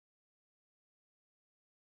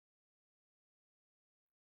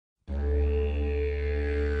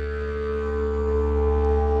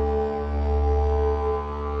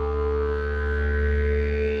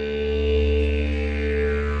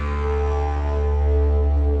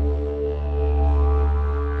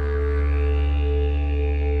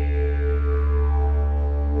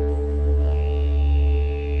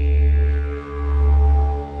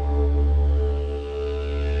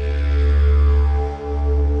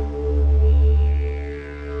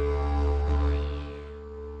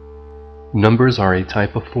Numbers are a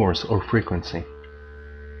type of force or frequency.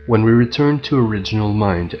 When we return to original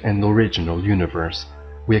mind and original universe,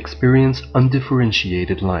 we experience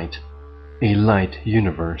undifferentiated light, a light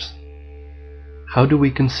universe. How do we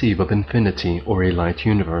conceive of infinity or a light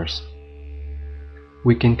universe?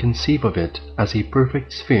 We can conceive of it as a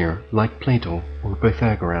perfect sphere like Plato or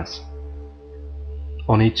Pythagoras.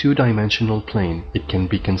 On a two-dimensional plane, it can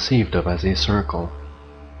be conceived of as a circle.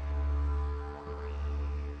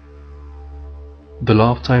 The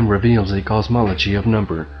law of time reveals a cosmology of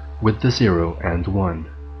number with the 0 and 1.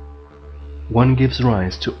 1 gives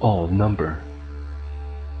rise to all number.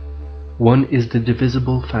 1 is the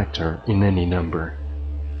divisible factor in any number.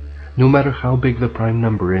 No matter how big the prime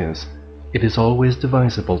number is, it is always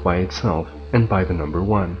divisible by itself and by the number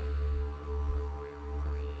 1.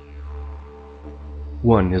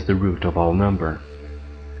 1 is the root of all number.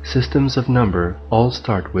 Systems of number all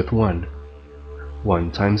start with 1.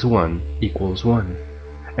 1 times 1 equals 1,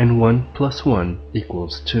 and 1 plus 1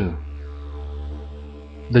 equals 2.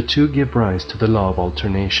 The two give rise to the law of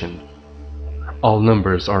alternation. All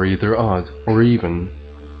numbers are either odd or even.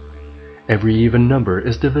 Every even number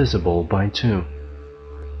is divisible by 2.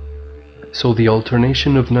 So the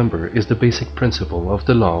alternation of number is the basic principle of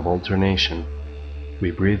the law of alternation.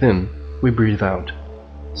 We breathe in, we breathe out.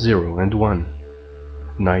 0 and 1.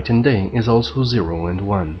 Night and day is also 0 and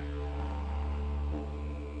 1.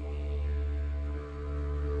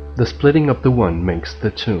 The splitting of the 1 makes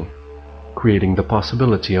the 2, creating the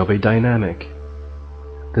possibility of a dynamic.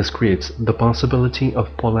 This creates the possibility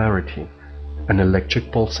of polarity, an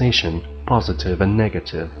electric pulsation, positive and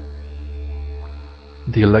negative.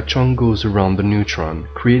 The electron goes around the neutron,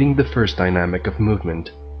 creating the first dynamic of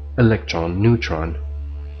movement, electron-neutron.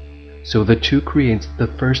 So the 2 creates the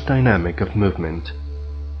first dynamic of movement.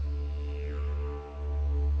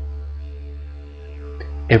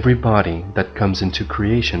 Every body that comes into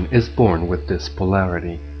creation is born with this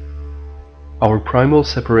polarity. Our primal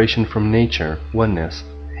separation from nature, oneness,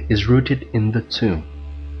 is rooted in the 2.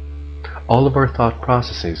 All of our thought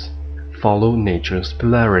processes follow nature's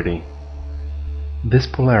polarity. This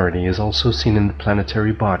polarity is also seen in the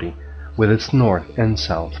planetary body, with its north and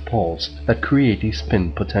south poles that create a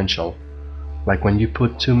spin potential, like when you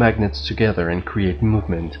put two magnets together and create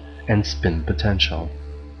movement and spin potential.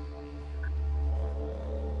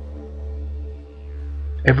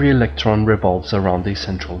 Every electron revolves around a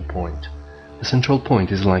central point. The central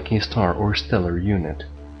point is like a star or stellar unit.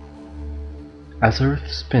 As Earth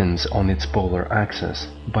spins on its polar axis,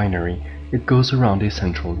 binary, it goes around a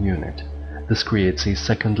central unit. This creates a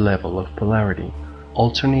second level of polarity,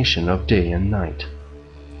 alternation of day and night.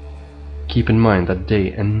 Keep in mind that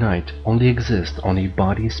day and night only exist on a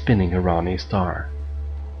body spinning around a star.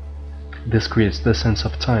 This creates the sense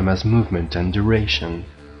of time as movement and duration.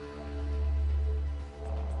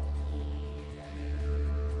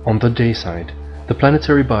 On the day side, the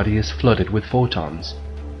planetary body is flooded with photons,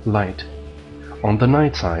 light. On the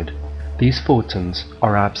night side, these photons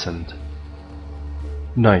are absent.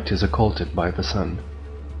 Night is occulted by the sun.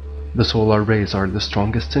 The solar rays are the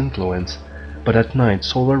strongest influence, but at night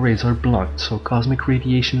solar rays are blocked, so cosmic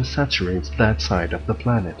radiation saturates that side of the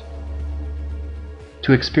planet.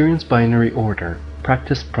 To experience binary order,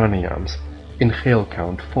 practice pranayams. Inhale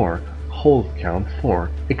count 4, hold count 4,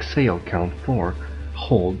 exhale count 4,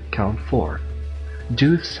 hold count 4.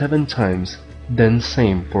 Do 7 times, then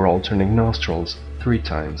same for alternating nostrils 3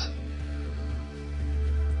 times.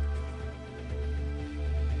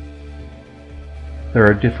 There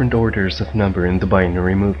are different orders of number in the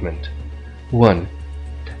binary movement. 1.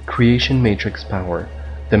 Creation matrix power,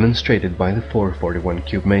 demonstrated by the 441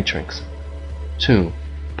 cube matrix. 2.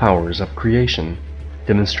 Powers of creation,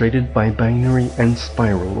 demonstrated by binary and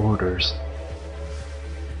spiral orders.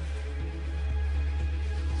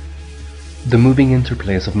 The moving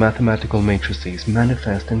interplays of mathematical matrices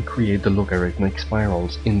manifest and create the logarithmic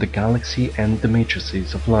spirals in the galaxy and the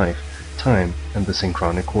matrices of life, time, and the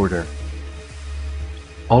synchronic order.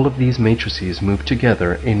 All of these matrices move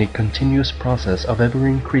together in a continuous process of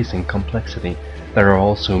ever-increasing complexity that are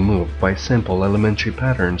also moved by simple elementary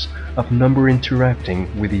patterns of number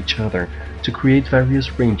interacting with each other to create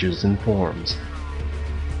various ranges and forms.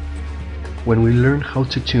 When we learn how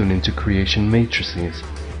to tune into creation matrices,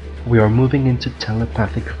 we are moving into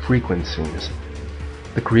telepathic frequencies.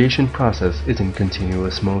 The creation process is in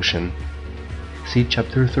continuous motion. See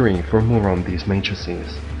Chapter 3 for more on these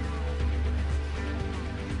matrices.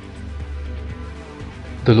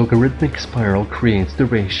 The logarithmic spiral creates the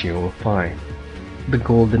ratio of phi, the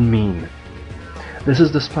golden mean. This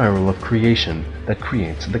is the spiral of creation that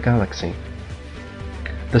creates the galaxy.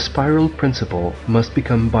 The spiral principle must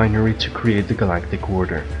become binary to create the galactic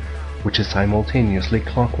order, which is simultaneously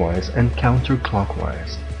clockwise and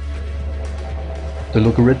counterclockwise. The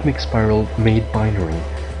logarithmic spiral made binary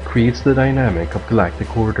creates the dynamic of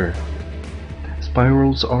galactic order.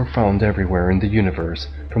 Spirals are found everywhere in the universe,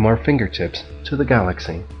 from our fingertips to the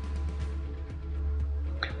galaxy.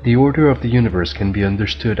 The order of the universe can be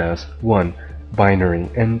understood as 1. Binary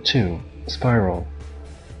and 2. Spiral.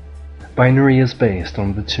 Binary is based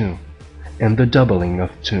on the 2, and the doubling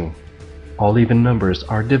of 2. All even numbers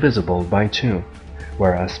are divisible by 2,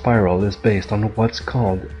 whereas spiral is based on what's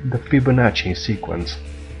called the Fibonacci sequence.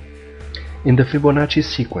 In the Fibonacci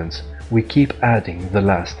sequence, we keep adding the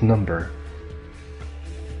last number.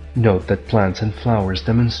 Note that plants and flowers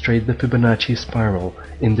demonstrate the Fibonacci spiral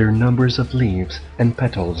in their numbers of leaves and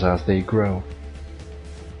petals as they grow.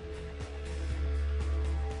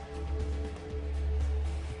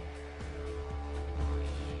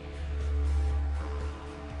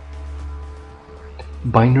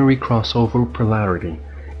 Binary crossover polarity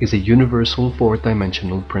is a universal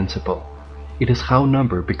fourth-dimensional principle. It is how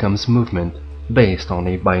number becomes movement based on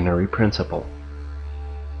a binary principle.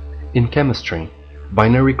 In chemistry,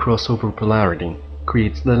 binary crossover polarity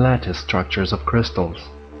creates the lattice structures of crystals.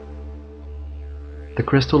 The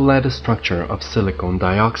crystal lattice structure of silicon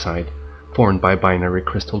dioxide, formed by binary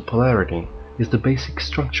crystal polarity, is the basic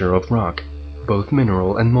structure of rock, both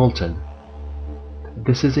mineral and molten.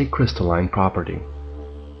 This is a crystalline property.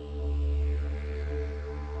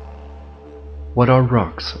 What are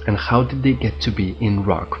rocks, and how did they get to be in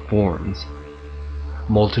rock forms?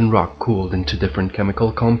 Molten rock cooled into different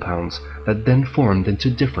chemical compounds that then formed into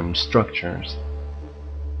different structures.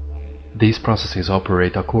 These processes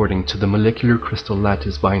operate according to the molecular crystal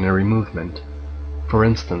lattice binary movement. For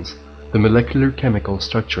instance, the molecular chemical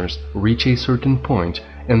structures reach a certain point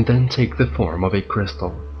and then take the form of a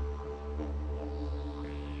crystal.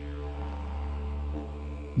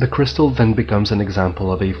 The crystal then becomes an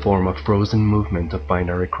example of a form of frozen movement of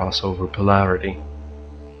binary crossover polarity.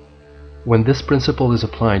 When this principle is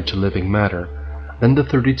applied to living matter, then the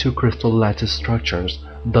 32 crystal lattice structures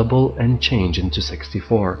double and change into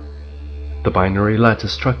 64, the binary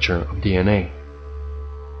lattice structure of DNA.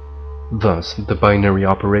 Thus, the binary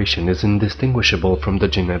operation is indistinguishable from the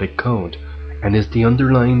genetic code and is the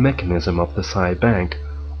underlying mechanism of the psi bank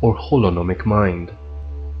or holonomic mind.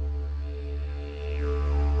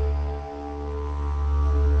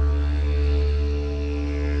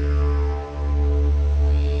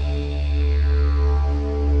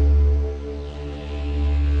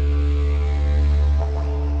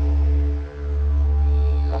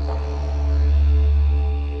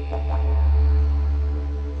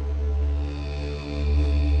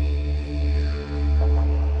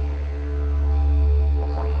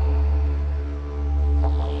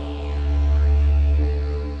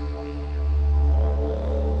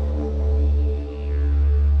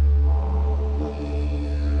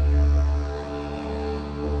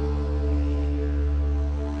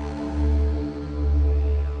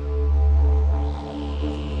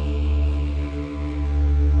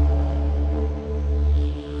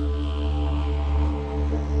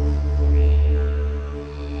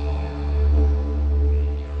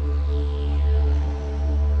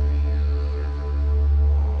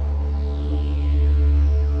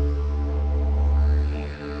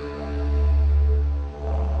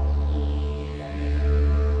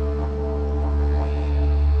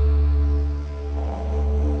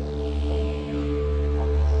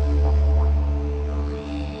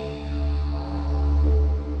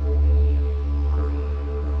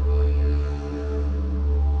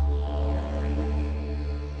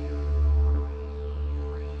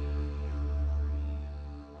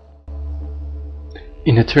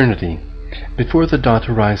 In eternity, before the dot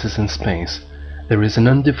arises in space, there is an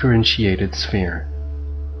undifferentiated sphere.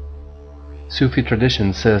 Sufi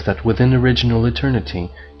tradition says that within original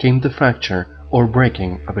eternity came the fracture or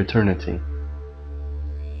breaking of eternity.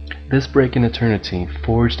 This break in eternity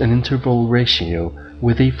forged an interval ratio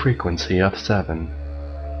with a frequency of 7.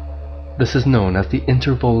 This is known as the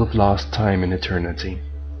interval of lost time in eternity.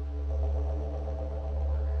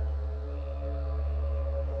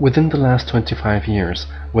 Within the last 25 years,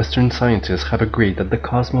 Western scientists have agreed that the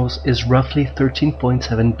cosmos is roughly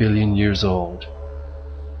 13.7 billion years old.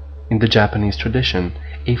 In the Japanese tradition,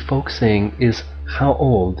 a folk saying is, "How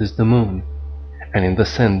old is the moon?" And in the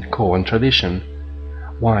Zen koan tradition,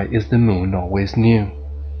 "Why is the moon always new?"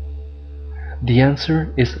 The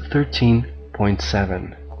answer is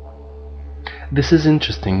 13.7. This is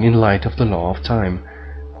interesting in light of the law of time,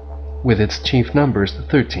 with its chief numbers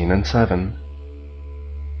 13 and 7.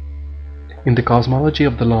 In the cosmology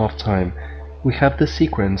of the law of time, we have the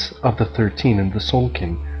sequence of the 13 in the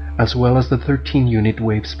Solkin, as well as the 13-unit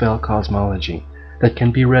wave spell cosmology, that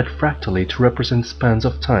can be read fractally to represent spans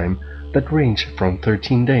of time that range from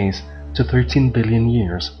 13 days to 13 billion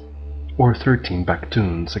years, or 13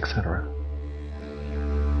 baktuns, etc.